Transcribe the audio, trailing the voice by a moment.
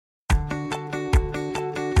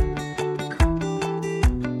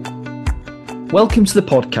Welcome to the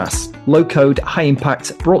podcast, Low Code, High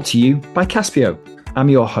Impact, brought to you by Caspio. I'm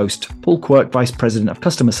your host, Paul Quirk, Vice President of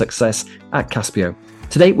Customer Success at Caspio.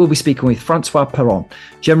 Today, we'll be speaking with François Parent,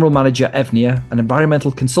 General Manager Evnia, an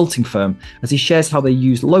environmental consulting firm, as he shares how they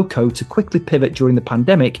use low code to quickly pivot during the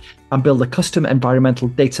pandemic and build a custom environmental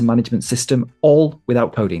data management system, all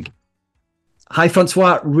without coding. Hi,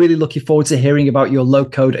 François. Really looking forward to hearing about your low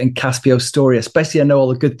code and Caspio story, especially I know all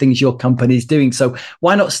the good things your company is doing. So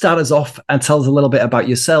why not start us off and tell us a little bit about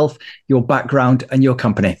yourself, your background and your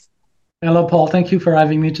company? Hello, Paul. Thank you for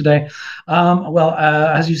having me today.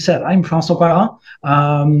 As you said, I'm François Parent.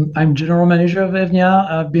 I'm General Manager of Evnia.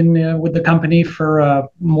 I've been with the company for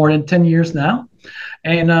more than 10 years now.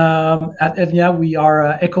 And at Evnia, we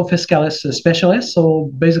are eco-fiscalis specialists. So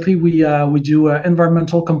basically, we do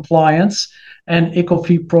environmental compliance and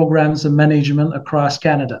eco-fee programs and management across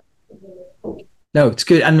Canada. No, it's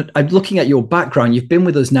good. And I'm looking at your background. You've been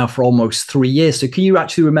with us now for almost 3 years. So can you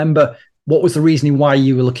actually remember what was the reasoning why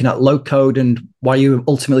you were looking at low code and why you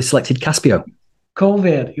ultimately selected Caspio?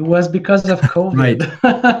 COVID. It was because of COVID.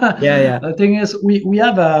 Right. Yeah. The thing is, we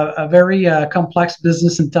have a very complex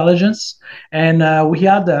business intelligence, and we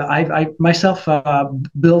had I myself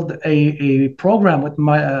built a program with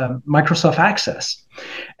my Microsoft Access,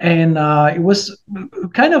 and it was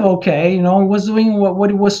kind of okay. You know, it was doing what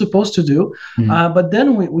it was supposed to do, but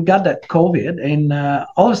then we got that COVID, and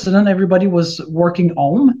all of a sudden everybody was working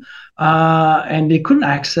home. And they couldn't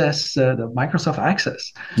access the Microsoft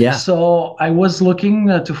Access. Yeah. So I was looking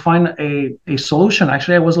to find a solution.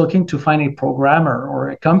 Actually, I was looking to find a programmer or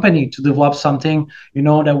a company to develop something, you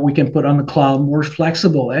know, that we can put on the cloud, more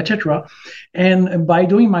flexible, etc. And by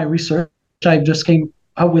doing my research, I just came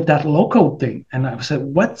up with that low code thing. And I said,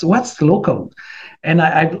 what's the low code? And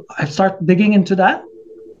I started digging into that,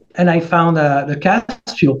 and I found the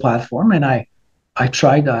Caspio platform, and I've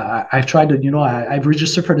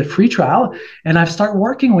registered for the free trial, and I've started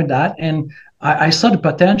working with that, and I saw the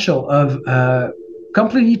potential of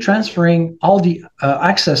completely transferring all the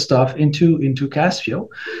access stuff into Caspio.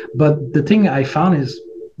 But the thing I found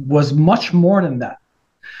was much more than that.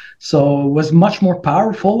 So it was much more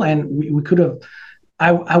powerful, and we could have.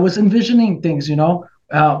 I was envisioning things, you know,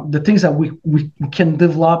 the things that we can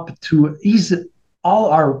develop to ease all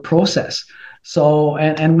our process. So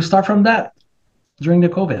and we start from that during the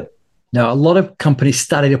COVID. Now, a lot of companies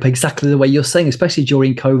started up exactly the way you're saying, especially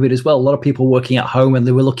during COVID as well. A lot of people working at home, and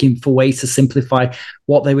they were looking for ways to simplify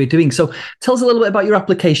what they were doing. So tell us a little bit about your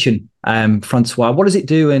application, François. What does it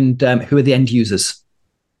do, and who are the end users?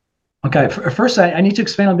 Okay, first I need to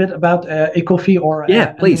explain a bit about eco-fee or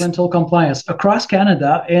environmental compliance. Across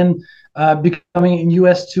Canada and becoming in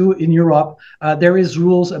US too, in Europe, there is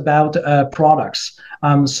rules about products.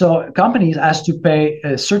 So companies has to pay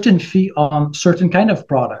a certain fee on certain kind of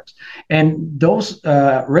products, and those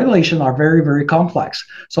regulations are very, very complex.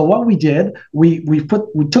 So what we did, we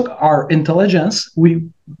took our intelligence, we've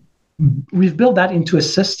built that into a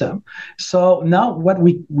system. So now what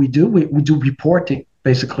we do reporting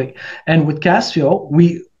basically, and with Caspio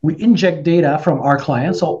we inject data from our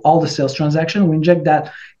clients, so all the sales transaction, we inject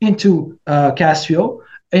that into Caspio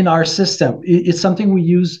in our system. It's something we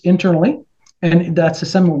use internally, and that's a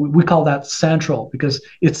system we call that central, because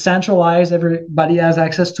it's centralized. Everybody has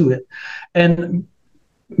access to it. And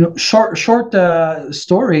you know, short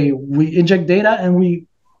story, we inject data and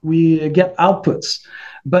we get outputs.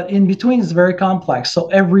 But in between, it's very complex. So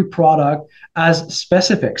every product has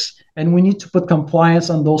specifics, and we need to put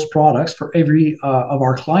compliance on those products for every of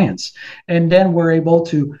our clients. And then we're able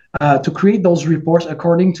to create those reports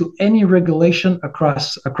according to any regulation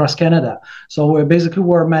across Canada. So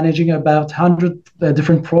we're managing about 100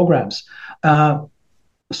 different programs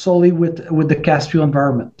solely with the Caspio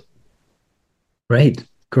environment. Great.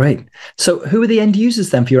 So who are the end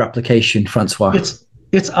users then for your application, François?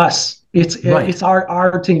 It's us. It's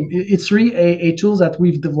our team. It's really a tool that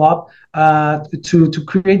we've developed to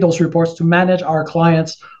create those reports, to manage our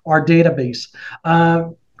clients, our database.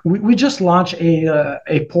 We just launched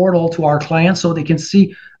a portal to our clients so they can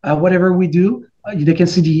see whatever we do. They can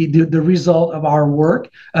see the result of our work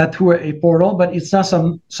through a portal, but it's not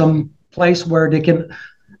some place where they can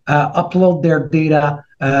upload their data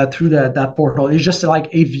through that portal. It's just like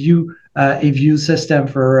a view system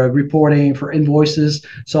for reporting, for invoices.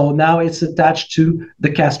 So now it's attached to the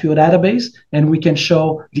Caspio database, and we can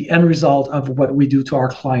show the end result of what we do to our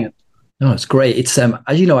client. No, it's great. It's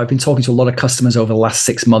as you know, I've been talking to a lot of customers over the last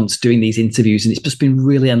 6 months doing these interviews, and it's just been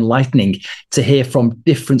really enlightening to hear from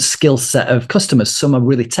different skill set of customers. Some are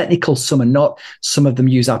really technical, some are not. Some of them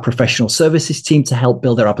use our professional services team to help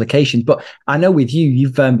build their applications. But I know with you,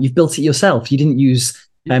 you've built it yourself. You didn't use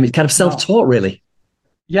It's kind of self-taught, really.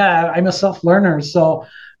 Yeah, I'm a self-learner. So,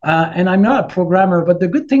 and I'm not a programmer, but the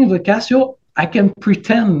good thing with Caspio, I can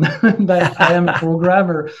pretend that I am a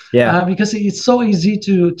programmer because it's so easy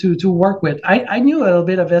to work with. I knew a little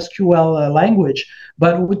bit of SQL language,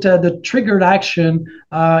 but with the triggered action,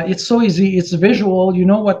 it's so easy. It's visual. You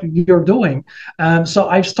know what you're doing. So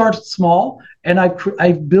I've started small and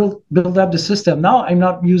I've built up the system. Now I'm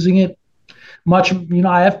not using it much.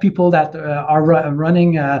 I have people that are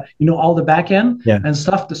running all the back end and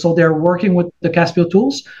stuff, so they're working with the Caspio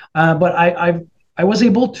tools, but I was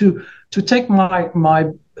able to take my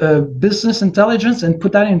business intelligence and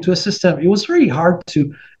put that into a system. It was very hard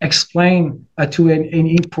to explain to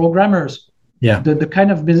any programmers the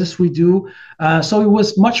kind of business we do, so it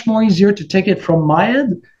was much more easier to take it from my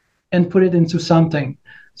head and put it into something.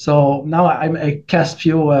 So now I'm a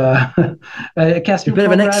Caspio You're a bit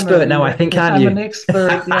of an expert now, I think, aren't you? I'm an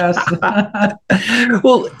expert, yes.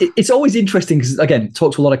 Well, it's always interesting because, again,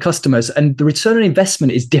 talk to a lot of customers, and the return on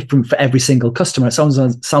investment is different for every single customer. It sounds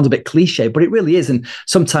a bit cliche, but it really is. And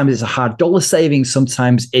sometimes it's a hard dollar saving,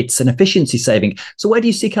 sometimes it's an efficiency saving. So where do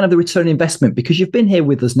you see kind of the return on investment? Because you've been here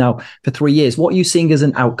with us now for 3 years. What are you seeing as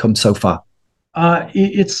an outcome so far?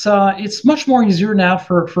 It's much more easier now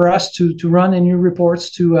for us to run new reports,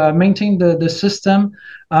 to maintain the system,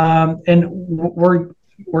 and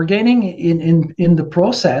we're gaining in the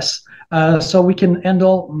process, so we can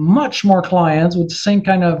handle much more clients with the same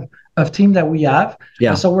kind of team that we have.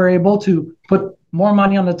 So we're able to put more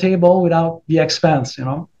money on the table without the expense.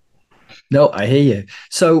 No, I hear you.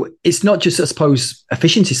 So it's not just, I suppose,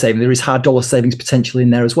 efficiency saving. There is hard dollar savings potentially in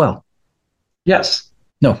there as well. Yes.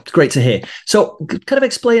 No, it's great to hear. So kind of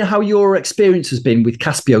explain how your experience has been with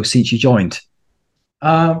Caspio since you joined.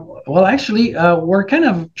 Well, actually, we're kind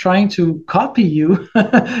of trying to copy you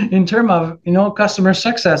in terms of, customer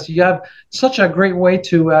success. You have such a great way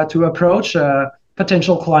to approach a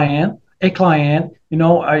potential client.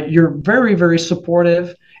 You're very, very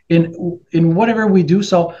supportive in whatever we do.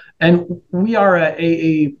 So, and we are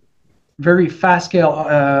a very fast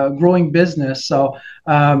scale growing business. So,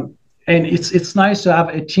 and it's nice to have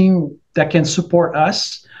a team that can support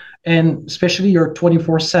us, and especially your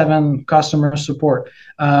 24/7 customer support.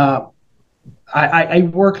 I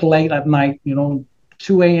work late at night,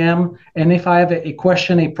 2 a.m. And if I have a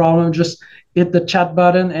question, a problem, just hit the chat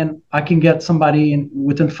button and I can get somebody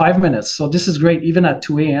within 5 minutes. So this is great, even at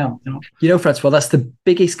 2 a.m. Francois, that's the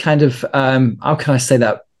biggest kind of, how can I say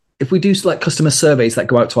that? If we do select customer surveys that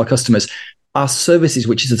go out to our customers, our services,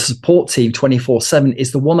 which is a support team 24/7,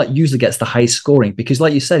 is the one that usually gets the highest scoring. Because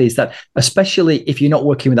like you said, is that especially if you're not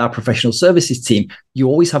working with our professional services team, you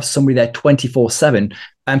always have somebody there 24/7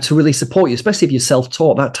 to really support you, especially if you're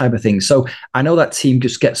self-taught, that type of thing. So I know that team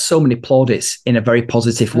just gets so many plaudits in a very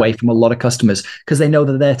positive way from a lot of customers because they know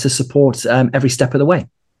they're there to support every step of the way.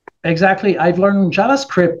 Exactly. I've learned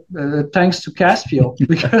JavaScript thanks to Caspio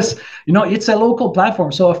because, it's a local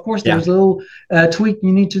platform. So, of course, there's a little tweak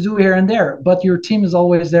you need to do here and there. But your team is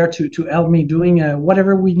always there to help me doing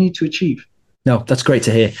whatever we need to achieve. No, that's great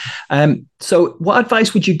to hear. So what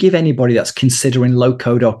advice would you give anybody that's considering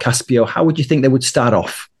low-code or Caspio? How would you think they would start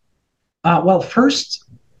off? Well, first,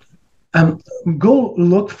 go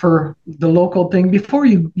look for the local thing before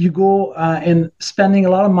you go and spending a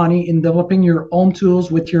lot of money in developing your own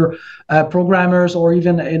tools with your programmers or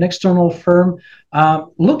even an external firm.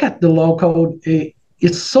 Look at the low code.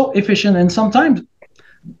 It's so efficient, and sometimes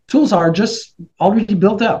tools are just already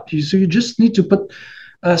built up. So you just need to put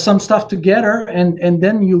some stuff together, and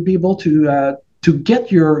then you'll be able to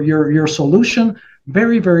get your solution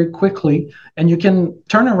very, very quickly, and you can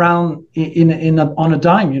turn around on a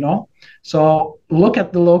dime. So look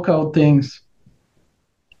at the low-code things.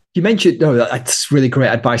 You mentioned, that's really great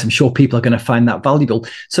advice. I'm sure people are going to find that valuable.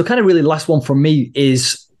 So kind of really last one from me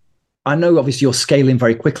is, I know obviously you're scaling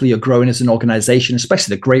very quickly. You're growing as an organization,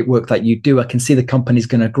 especially the great work that you do. I can see the company's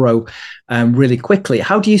going to grow really quickly.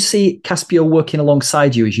 How do you see Caspio working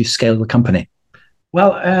alongside you as you scale the company?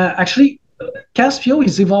 Well, actually, Caspio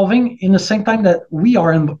is evolving in the same time that we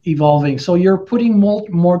are evolving. So you're putting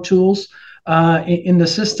more tools in the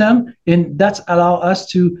system, and that's allow us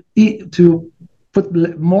to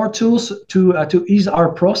put more tools to ease our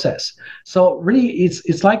process. So really,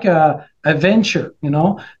 it's like a venture,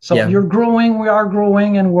 So you're growing, we are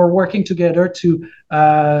growing, and we're working together to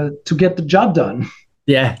get the job done.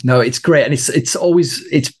 Yeah, no, it's great. And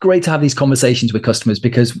it's great to have these conversations with customers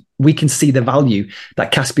because we can see the value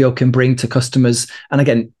that Caspio can bring to customers. And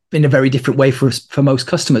again, in a very different way for most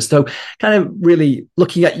customers. So kind of really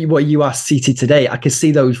looking at what you are seated today, I can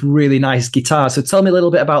see those really nice guitars. So tell me a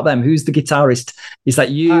little bit about them. Who's the guitarist? Is that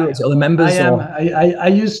you? Is it other members? I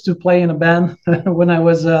used to play in a band when I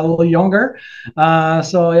was a little younger.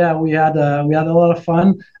 So yeah, we had a lot of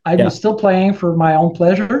fun. I'm still playing for my own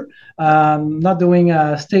pleasure. Not doing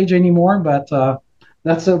a stage anymore, but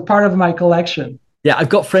that's a part of my collection. Yeah, I've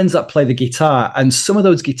got friends that play the guitar, and some of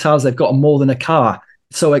those guitars, they've got more than a car.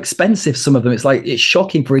 So expensive, some of them. It's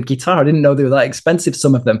shocking for a guitar. I didn't know they were that expensive,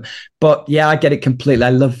 some of them. But yeah, I get it completely. I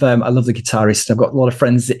love the guitarist. I've got a lot of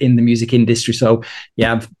friends in the music industry. So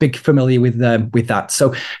yeah, I'm big familiar with that.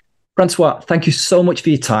 So François, thank you so much for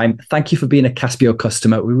your time. Thank you for being a Caspio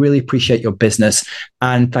customer. We really appreciate your business.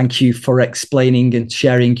 And thank you for explaining and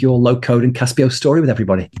sharing your low code and Caspio story with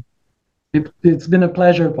everybody. It's been a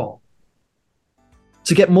pleasure, Paul.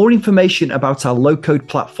 To get more information about our low-code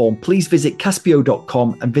platform, please visit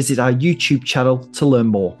Caspio.com and visit our YouTube channel to learn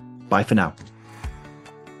more. Bye for now.